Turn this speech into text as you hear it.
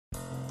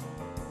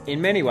In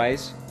many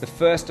ways, the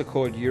first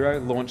Accord Euro,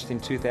 launched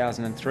in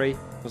 2003,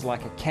 was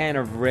like a can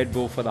of Red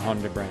Bull for the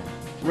Honda brand,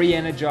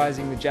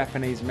 re-energising the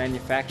Japanese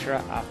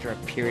manufacturer after a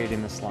period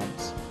in the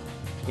slumps.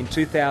 In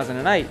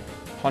 2008,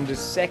 Honda's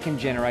second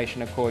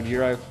generation Accord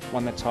Euro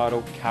won the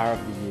title Car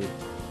of the Year,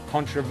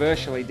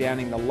 controversially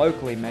downing the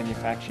locally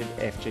manufactured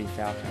FG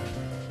Falcon.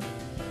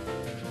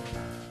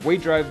 We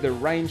drove the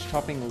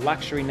range-topping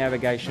luxury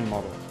navigation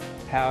model,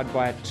 powered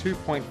by a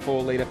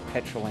 2.4 litre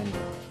petrol engine.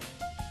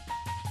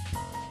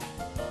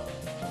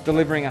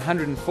 Delivering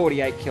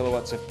 148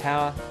 kilowatts of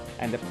power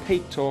and a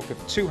peak torque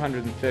of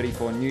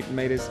 234 newton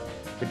meters,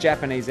 the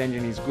Japanese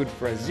engine is good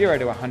for a 0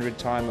 to 100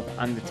 time of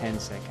under 10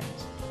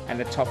 seconds, and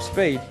a top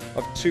speed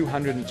of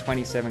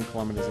 227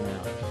 kilometers an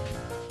hour.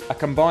 A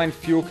combined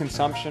fuel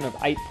consumption of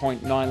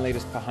 8.9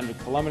 litres per 100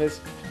 kilometres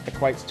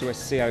equates to a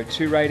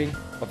CO2 rating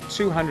of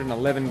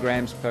 211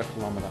 grams per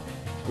kilometre,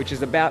 which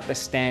is about the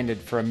standard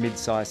for a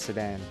mid-sized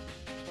sedan.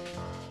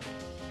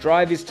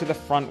 Drive is to the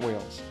front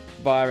wheels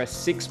via a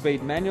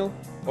 6-speed manual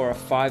or a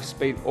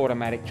 5-speed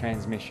automatic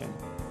transmission,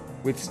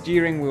 with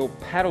steering wheel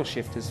paddle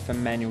shifters for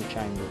manual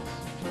changes.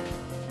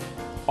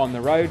 On the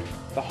road,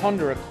 the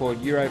Honda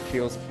Accord Euro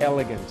feels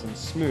elegant and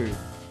smooth,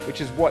 which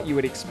is what you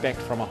would expect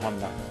from a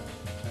Honda.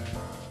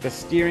 The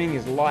steering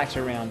is light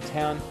around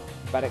town,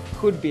 but it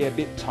could be a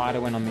bit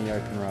tighter when on the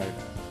open road.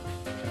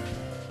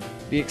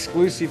 The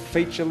exclusive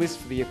feature list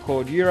for the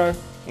Accord Euro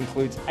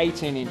includes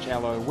 18-inch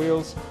alloy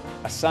wheels,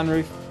 a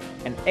sunroof,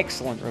 an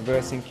excellent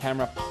reversing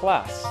camera,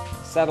 plus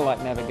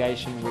satellite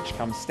navigation, which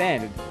comes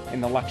standard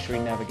in the luxury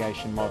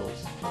navigation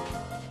models.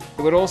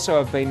 It would also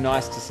have been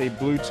nice to see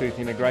Bluetooth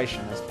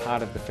integration as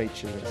part of the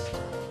feature list.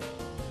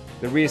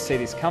 The rear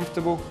seat is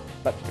comfortable,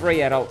 but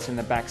 3 adults in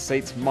the back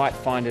seats might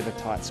find it a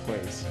tight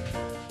squeeze.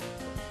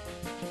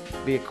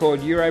 The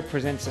Accord Euro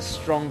presents a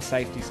strong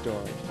safety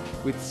story,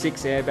 with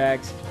 6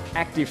 airbags,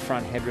 active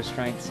front head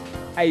restraints,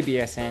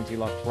 ABS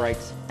anti-lock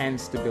brakes and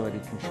stability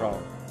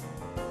control.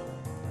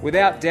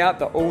 Without doubt,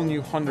 the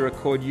all-new Honda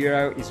Accord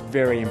Euro is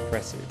very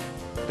impressive.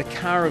 The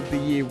Car of the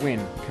Year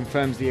win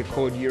confirms the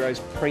Accord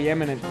Euro's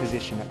preeminent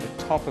position at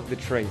the top of the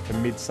tree for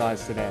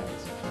mid-sized sedans.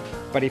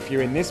 But if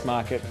you're in this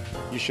market,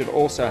 you should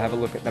also have a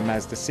look at the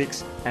Mazda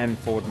 6 and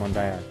Ford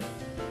Mondeo.